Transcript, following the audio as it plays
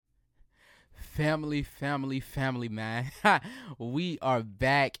Family, man. We are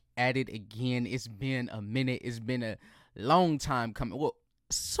back at it again. It's been a minute. It's been a long time coming. Well,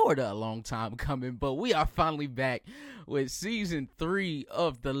 sort of a long time coming, but we are finally back with season 3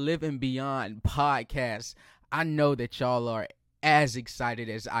 of the Living Beyond podcast. I know that y'all are as excited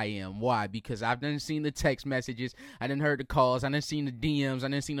as I am. Why? Because I've done seen the text messages, I done heard the calls, I done seen the DMs, I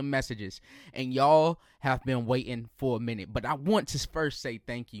done seen the messages, and y'all have been waiting for a minute. But I want to first say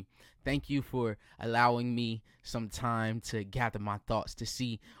thank you. Thank you for allowing me some time to gather my thoughts to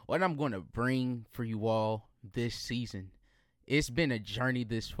see what I'm going to bring for you all this season. It's been a journey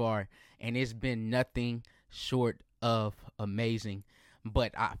this far, and it's been nothing short of amazing.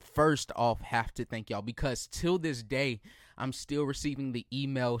 But I first off have to thank y'all because till this day, I'm still receiving the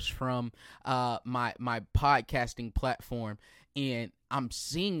emails from my podcasting platform, and I'm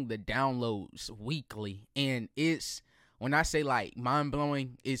seeing the downloads weekly, and it's when I say like mind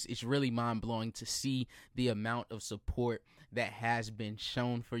blowing, it's really mind blowing to see the amount of support that has been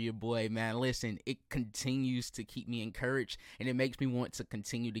shown for your boy, man. Listen, it continues to keep me encouraged, and it makes me want to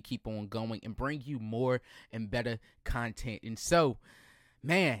continue to keep on going and bring you more and better content. And so,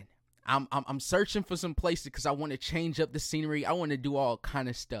 man, I'm searching for some places because I want to change up the scenery. I want to do all kind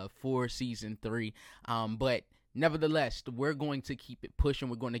of stuff for season 3. But nevertheless, we're going to keep it pushing.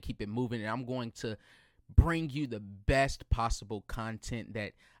 We're going to keep it moving, and I'm going to bring you the best possible content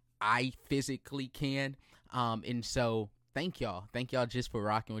that I physically can. And so thank y'all just for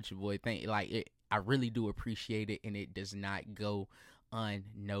rocking with your boy. I really do appreciate it, and it does not go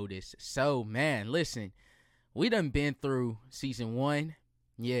unnoticed. So, man, listen, we done been through season 1.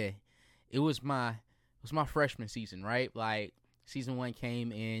 Yeah, it was my freshman season, right? Like, season 1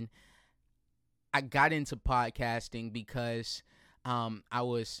 came in. I got into podcasting because I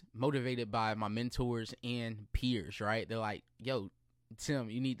was motivated by my mentors and peers, right? They're like, "Yo, Tim,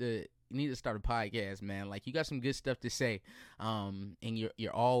 you need to start a podcast, man. Like, you got some good stuff to say, and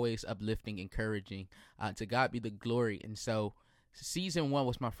you're always uplifting, encouraging. To God be the glory." And so, season 1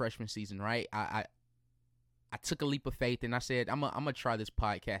 was my freshman season, right? I took a leap of faith and I said, I'm gonna try this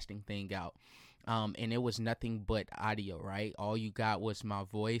podcasting thing out. And it was nothing but audio, right? All you got was my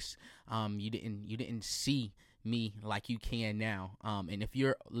voice. You didn't see me like you can now. And if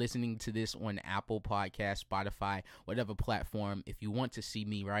you're listening to this on Apple Podcast, Spotify, whatever platform, if you want to see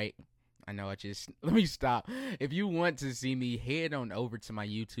me, right? Let me stop. If you want to see me, head on over to my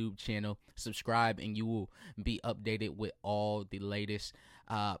YouTube channel, subscribe, and you will be updated with all the latest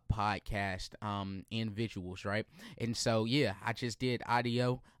podcast and visuals, right? And so, yeah, I just did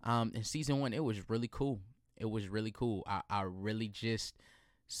audio. In season 1, it was really cool. I really just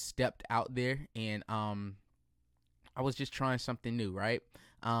stepped out there, and I was just trying something new, right?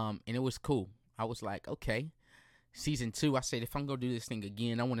 And it was cool. I was like, okay. Season 2, I said, if I'm going to do this thing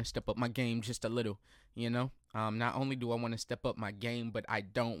again, I want to step up my game just a little, you know? Not only do I want to step up my game, but I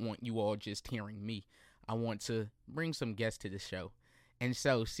don't want you all just hearing me. I want to bring some guests to the show. And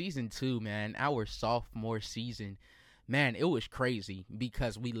so, season 2, man, our sophomore season, man, it was crazy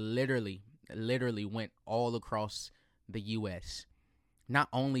because we literally went all across the U.S. Not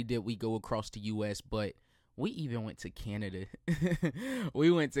only did we go across the U.S., but we even went to Canada.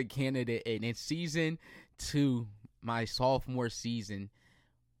 We went to Canada, and in season 2, my sophomore season,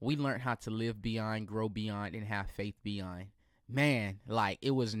 we learned how to live beyond, grow beyond, and have faith beyond. Man, like, it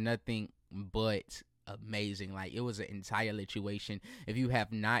was nothing but amazing. Like, it was an entire situation. If you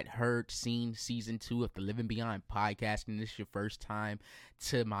have not seen season 2 of the Living Beyond podcast, and this is your first time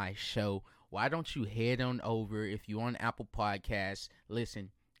to my show, why don't you head on over? If you're on Apple Podcasts,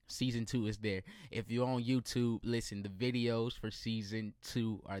 listen, season 2 is there. If you're on YouTube, listen, the videos for season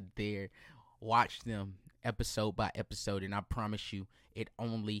 2 are there. Watch them episode by episode, and I promise you, it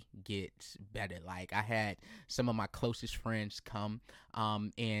only gets better. Like, I had some of my closest friends come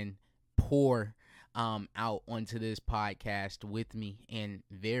and pour out onto this podcast with me, and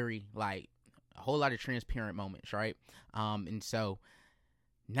very, like, a whole lot of transparent moments, right? And so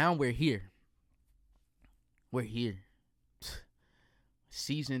now we're here.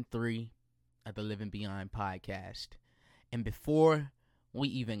 Season 3 of the Living Beyond podcast. And before we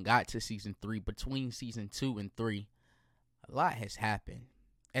even got to season 3, between season 2 and 3, a lot has happened.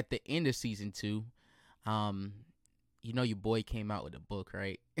 At the end of season 2, your boy came out with a book,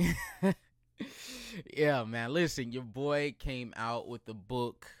 right? Yeah, man, listen, your boy came out with the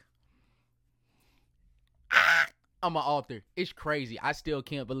book. I'm an author. It's crazy. I still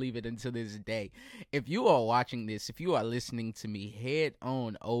can't believe it until this day. If you are watching this, if you are listening to me, head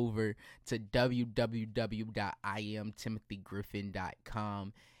on over to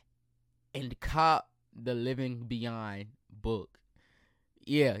www.iamtimothygriffin.com and cop the Living Beyond book.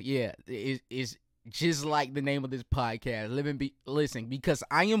 Yeah. It's just like the name of this podcast. Listen, because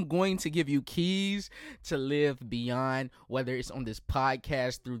I am going to give you keys to live beyond, whether it's on this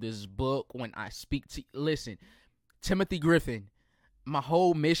podcast, through this book, when I speak to. Listen, Timothy Griffin. My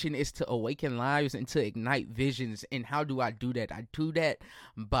whole mission is to awaken lives and to ignite visions. And how do I do that? I do that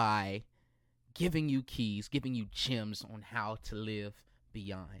by giving you keys, giving you gems on how to live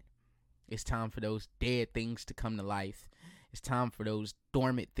beyond. It's time for those dead things to come to life. It's time for those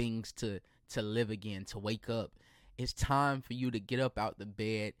dormant things to live again, to wake up. It's time for you to get up out the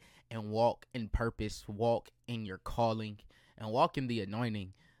bed and walk in purpose, walk in your calling, and walk in the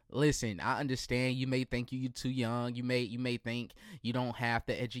anointing. Listen, I understand you may think you're too young. You may think you don't have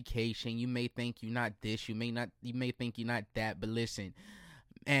the education. You may think you're not this. You may think you're not that. But listen,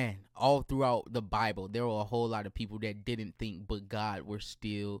 man, all throughout the Bible, there were a whole lot of people that didn't think, but God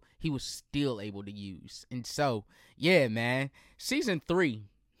he was still able to use. And so, yeah, man, season 3.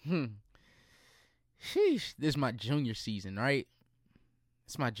 Sheesh, this is my junior season, right?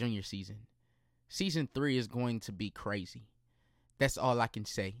 It's my junior season. Season 3 is going to be crazy. That's all I can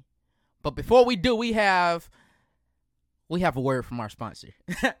say. But before we do, we have a word from our sponsor.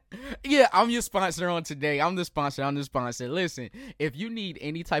 Yeah, I'm your sponsor on today. I'm the sponsor. Listen, if you need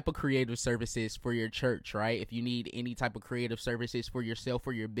any type of creative services for your church, right? If you need any type of creative services for yourself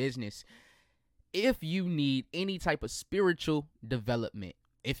or your business, if you need any type of spiritual development,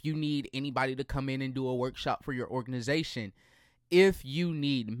 if you need anybody to come in and do a workshop for your organization, if you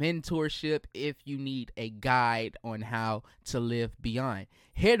need mentorship, if you need a guide on how to live beyond,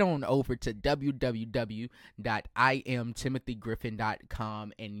 head on over to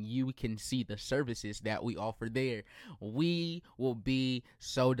www.IamTimothyGriffin.com and you can see the services that we offer there. We will be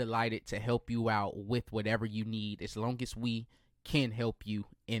so delighted to help you out with whatever you need, as long as we can help you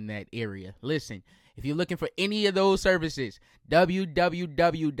in that area. Listen, if you're looking for any of those services,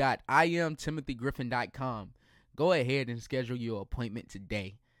 www.IamTimothyGriffin.com. Go ahead and schedule your appointment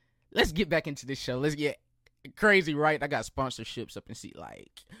today. Let's get back into this show. Let's get crazy, right? I got sponsorships up and see,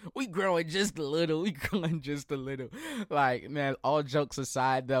 like, we growing just a little. Like, man, all jokes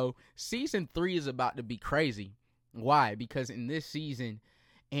aside, though, season 3 is about to be crazy. Why? Because in this season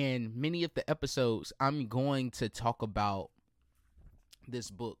and many of the episodes, I'm going to talk about this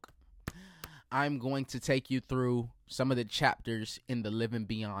book. I'm going to take you through some of the chapters in the Living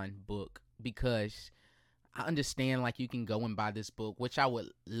Beyond book, because I understand, like, you can go and buy this book, which I would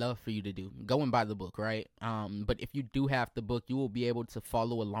love for you to do. Go and buy the book, right? But if you do have the book, you will be able to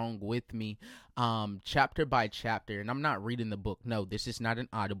follow along with me, chapter by chapter. And I'm not reading the book. No, this is not an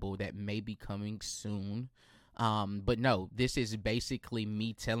Audible. That may be coming soon. But no, this is basically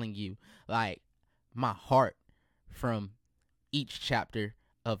me telling you, like, my heart from each chapter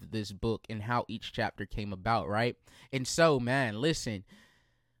of this book and how each chapter came about, right? And so, man, listen.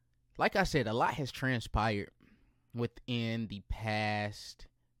 Like I said, a lot has transpired within the past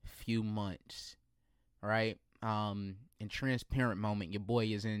few months, right? In transparent moment, your boy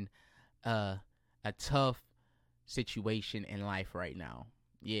is in a tough situation in life right now.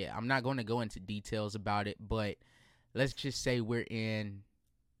 Yeah, I'm not going to go into details about it, but let's just say we're in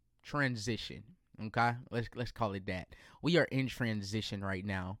transition. Okay, let's call it that. We are in transition right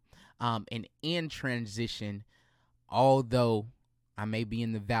now. And in transition, although I may be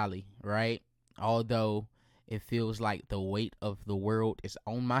in the valley, right? Although it feels like the weight of the world is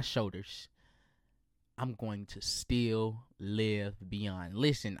on my shoulders, I'm going to still live beyond.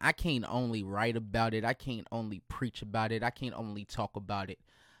 Listen, I can't only write about it. I can't only preach about it. I can't only talk about it.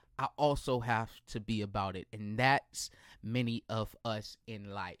 I also have to be about it. And that's many of us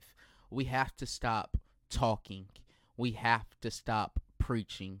in life. We have to stop talking. We have to stop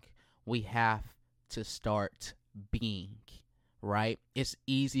preaching. We have to start being. Right? It's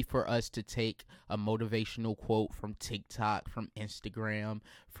easy for us to take a motivational quote from TikTok, from Instagram,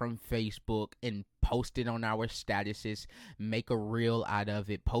 from Facebook, and post it on our statuses, make a reel out of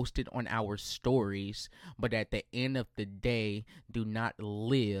it, post it on our stories, but at the end of the day, do not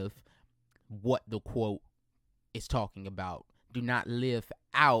live what the quote is talking about. Do not live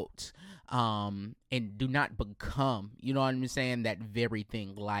out, and do not become, you know what I'm saying, that very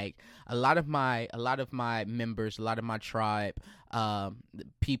thing. Like a lot of my members, a lot of my tribe,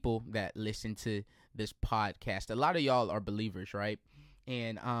 people that listen to this podcast, a lot of y'all are believers, right?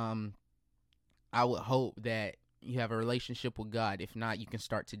 And I would hope that you have a relationship with God. If not, you can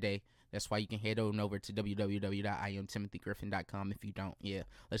start today. That's why you can head on over to www.IamTimothyGriffin.com if you don't. Yeah,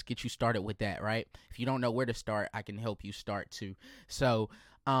 let's get you started with that, right? If you don't know where to start, I can help you start too. So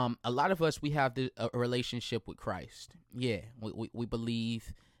a lot of us, we have a relationship with Christ. Yeah, we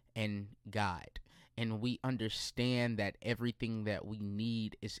believe in God. and we understand that everything that we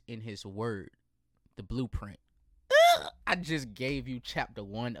need is in his word, the blueprint. I just gave you chapter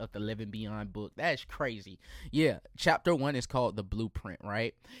 1 of the Living Beyond book. That's crazy. Yeah, chapter 1 is called the blueprint,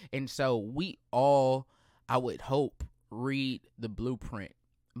 right? And so we all, I would hope, read the blueprint.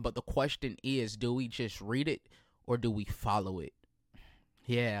 But the question is, do we just read it or do we follow it?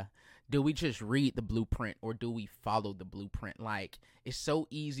 Yeah. Do we just read the blueprint or do we follow the blueprint? Like, it's so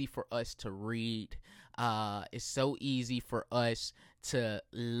easy for us to read. It's so easy for us to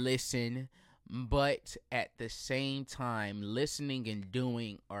listen. But at the same time, listening and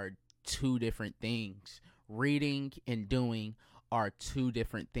doing are two different things. Reading and doing are two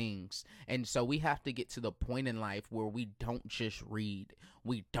different things. And so we have to get to the point in life where we don't just read,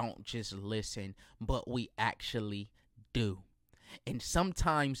 we don't just listen, but we actually do. And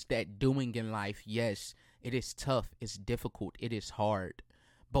sometimes that doing in life, yes, it is tough, it's difficult, it is hard.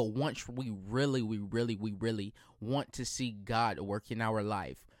 But once we really want to see God work in our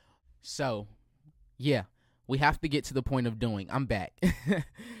life. So, yeah, we have to get to the point of doing. I'm back.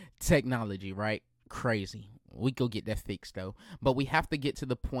 Technology, right? Crazy. We go get that fixed though. But we have to get to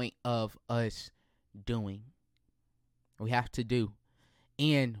the point of us doing. We have to do.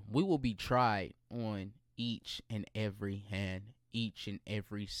 And we will be tried on each and every hand, each and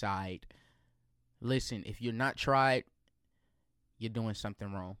every side. Listen, if you're not tried, you're doing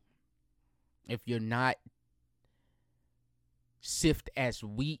something wrong. If you're not sift as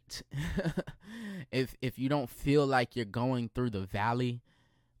wheat, if you don't feel like you're going through the valley,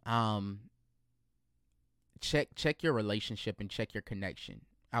 check your relationship and check your connection.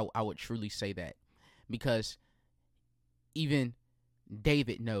 I would truly say that, because even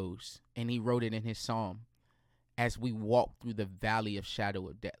David knows, and he wrote it in his psalm, as we walk through the valley of shadow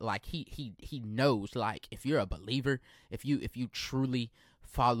of death. Like he knows, like, if you're a believer, if you truly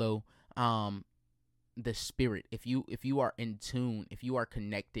follow the Spirit, if you are in tune, if you are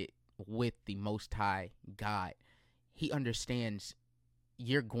connected with the Most High God, he understands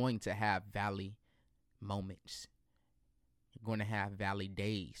you're going to have valley moments. You're going to have valley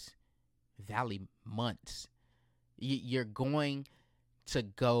days, valley months. You're going to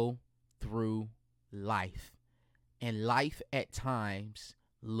go through life. And life at times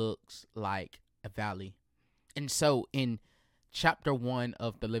looks like a valley. And so in chapter 1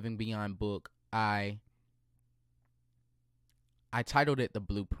 of the Living Beyond book, I titled it The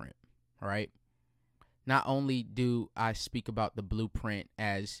Blueprint, right? Not only do I speak about the blueprint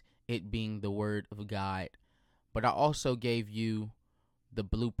as it being the word of God, but I also gave you the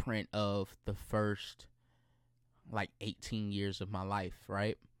blueprint of the first 18 years of my life,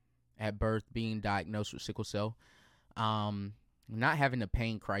 right? At birth, being diagnosed with sickle cell, not having a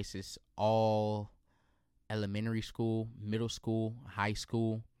pain crisis all elementary school, middle school, high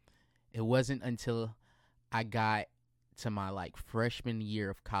school. It wasn't until I got to my freshman year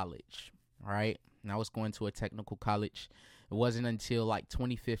of college, right? And I was going to a technical college. It wasn't until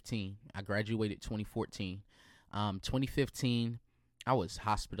 2015. I graduated 2014. 2015, I was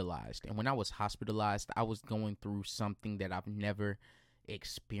hospitalized. And when I was hospitalized, I was going through something that I've never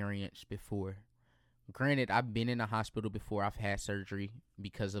experienced before. Granted, I've been in a hospital before. I've had surgery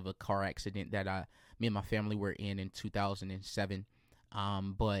because of a car accident that me and my family were in 2007.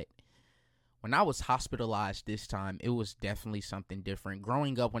 But when I was hospitalized this time, it was definitely something different.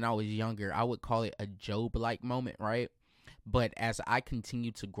 Growing up when I was younger, I would call it a Job-like moment, right? But as I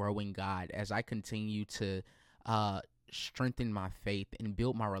continue to grow in God, as I continue to strengthen my faith and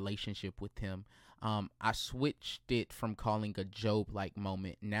build my relationship with him, I switched it from calling a Job-like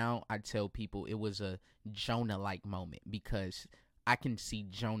moment. Now I tell people it was a Jonah-like moment, because I can see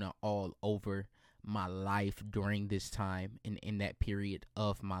Jonah all over my life during this time and in that period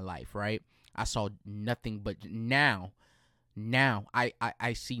of my life, right? I saw nothing but now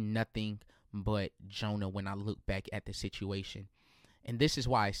I see nothing but Jonah when I look back at the situation. And this is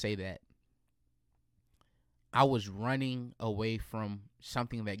why I say that. I was running away from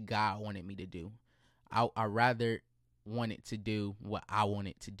something that God wanted me to do. I rather wanted to do what I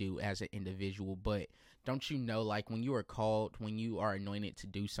wanted to do as an individual. But don't you know, when you are called, when you are anointed to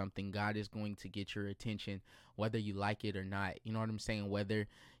do something, God is going to get your attention, whether you like it or not. You know what I'm saying? Whether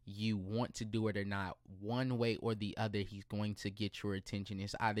you want to do it or not, one way or the other, he's going to get your attention.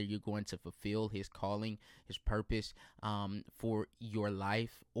 It's either you're going to fulfill his calling, his purpose for your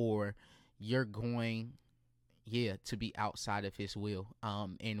life, or you're going to be outside of his will.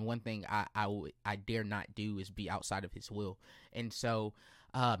 And one thing I dare not do is be outside of his will. And so,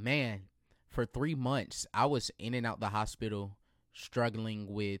 man, for 3 months, I was in and out the hospital struggling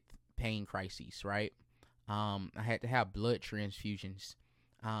with pain crises, right? I had to have blood transfusions.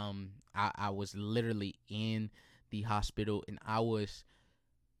 I was literally in the hospital, and I was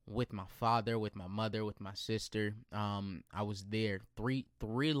with my father, with my mother, with my sister. I was there three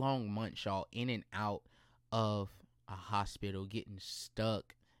long months, y'all, in and out of a hospital, getting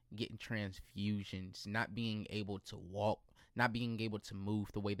stuck, getting transfusions, not being able to walk, not being able to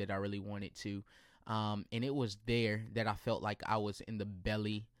move the way that I really wanted to. And it was there that I felt like I was in the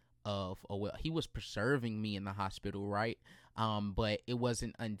belly of a whale. He was preserving me in the hospital, right? But it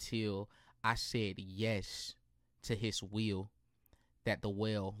wasn't until I said yes to his will that the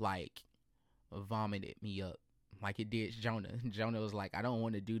whale like vomited me up like it did Jonah. Jonah was like, I don't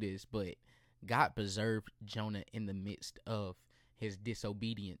want to do this, but God preserved Jonah in the midst of his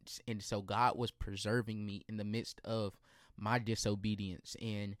disobedience. And so God was preserving me in the midst of my disobedience.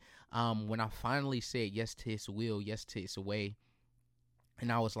 And when I finally said yes to his will, yes to his way,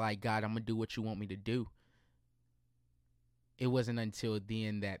 and I was like, God, I'm going to do what you want me to do. It wasn't until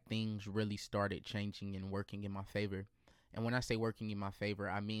then that things really started changing and working in my favor. And when I say working in my favor,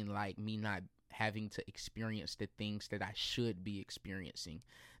 I mean like me not having to experience the things that I should be experiencing.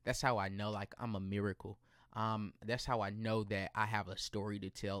 That's how I know like I'm a miracle. That's how I know that I have a story to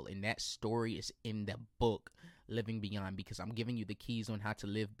tell, and that story is in the book Living Beyond, because I'm giving you the keys on how to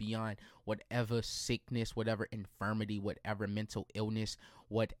live beyond whatever sickness, whatever infirmity, whatever mental illness,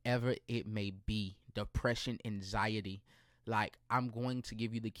 whatever it may be, depression, anxiety. Like, I'm going to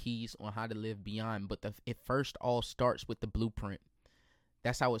give you the keys on how to live beyond, but it first all starts with the blueprint.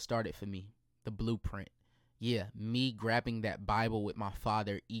 That's how it started for me, the blueprint. Yeah, me grabbing that Bible with my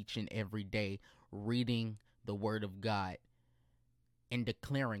father each and every day, reading the Word of God, and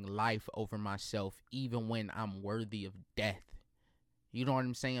declaring life over myself even when I'm worthy of death. You know what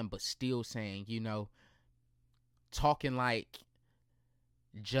I'm saying? But still saying, talking like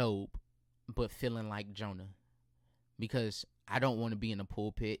Job, but feeling like Jonah. Because I don't want to be in a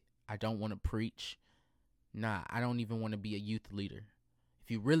pulpit. I don't want to preach. Nah, I don't even want to be a youth leader.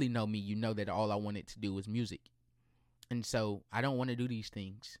 If you really know me, you know that all I wanted to do was music. And so I don't want to do these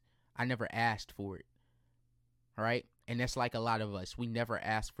things. I never asked for it. All right? And that's like a lot of us. We never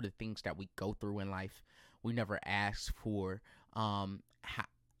ask for the things that we go through in life. We never ask for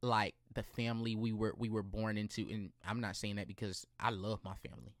like the family we were born into. And I'm not saying that because I love my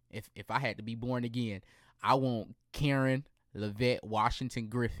family. If I had to be born again, I want Karen Levette Washington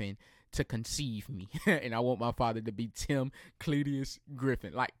Griffin to conceive me. And I want my father to be Tim Cletus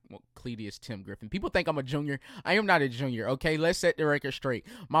Griffin. Cletus Tim Griffin. People think I'm a junior. I am not a junior, okay? Let's set the record straight.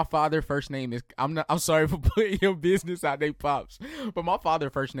 My father first name is, I'm sorry for putting your business out there, Pops. But my father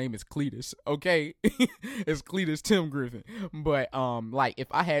first name is Cletus, okay? It's Cletus Tim Griffin. But if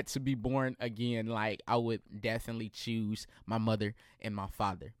I had to be born again, I would definitely choose my mother and my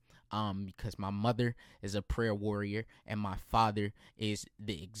father. Because my mother is a prayer warrior and my father is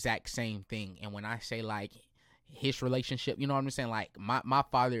the exact same thing. And when I say his relationship, you know what I'm saying? My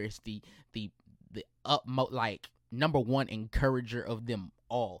father is the utmost number one encourager of them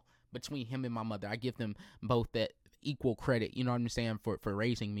all. Between him and my mother, I give them both that equal credit. You know what I'm saying, for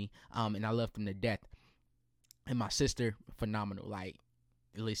raising me. And I love them to death. And my sister, phenomenal.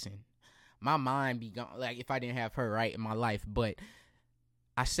 Listen, my mind be gone. If I didn't have her right in my life, but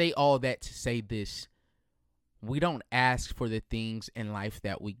I say all that to say this. We don't ask for the things in life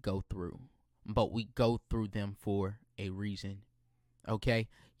that we go through, but we go through them for a reason. Okay?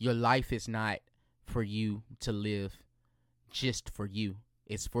 Your life is not for you to live just for you.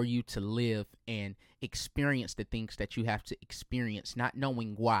 It's for you to live and experience the things that you have to experience, not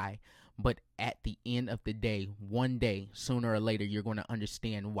knowing why. But at the end of the day, one day, sooner or later, you're going to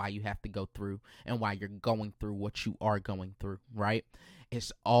understand why you have to go through and why you're going through what you are going through, right?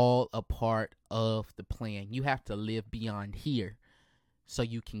 It's all a part of the plan. You have to live beyond here so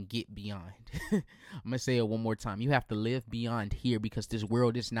you can get beyond. I'm going to say it one more time. You have to live beyond here because this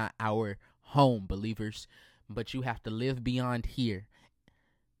world is not our home, believers. But you have to live beyond here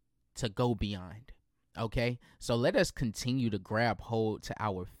to go beyond. Okay, so let us continue to grab hold to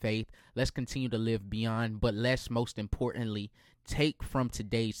our faith. Let's continue to live beyond, but let's most importantly take from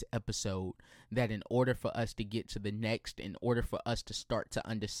today's episode that in order for us to get to the next, in order for us to start to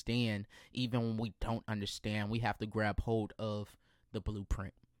understand, even when we don't understand, we have to grab hold of the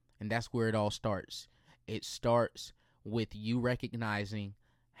blueprint. And that's where it all starts. It starts with you recognizing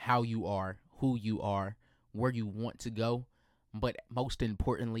how you are, who you are, where you want to go, but most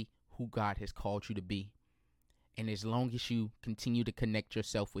importantly, who God has called you to be. And as long as you continue to connect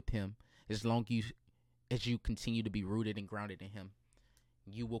yourself with him, as long as you continue to be rooted and grounded in him,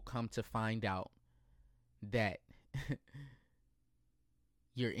 you will come to find out that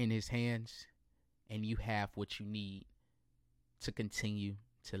you're in his hands and you have what you need to continue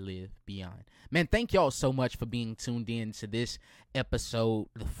to live beyond. Man, thank y'all so much for being tuned in to this episode,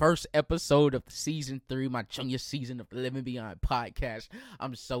 the first episode of season 3, my junior season of the Living Beyond podcast.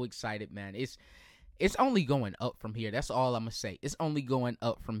 I'm so excited, man. It's only going up from here. That's all I'm gonna say. It's only going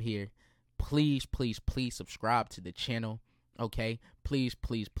up from here. Please subscribe to the channel. Okay, please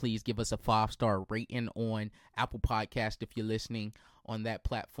give us a 5-star rating on Apple Podcast if you're listening on that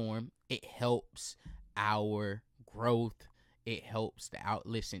platform. It helps our growth. It helps the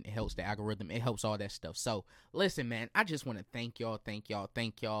it helps the algorithm. It helps all that stuff. So listen, man, I just want to thank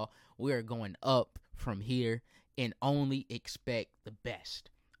y'all. We're going up from here, and only expect the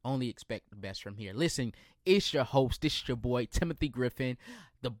best. Only expect the best from here. Listen, it's your host. It's your boy, Timothy Griffin,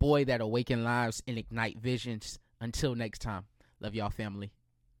 the boy that awaken lives and ignite visions. Until next time, love y'all, family.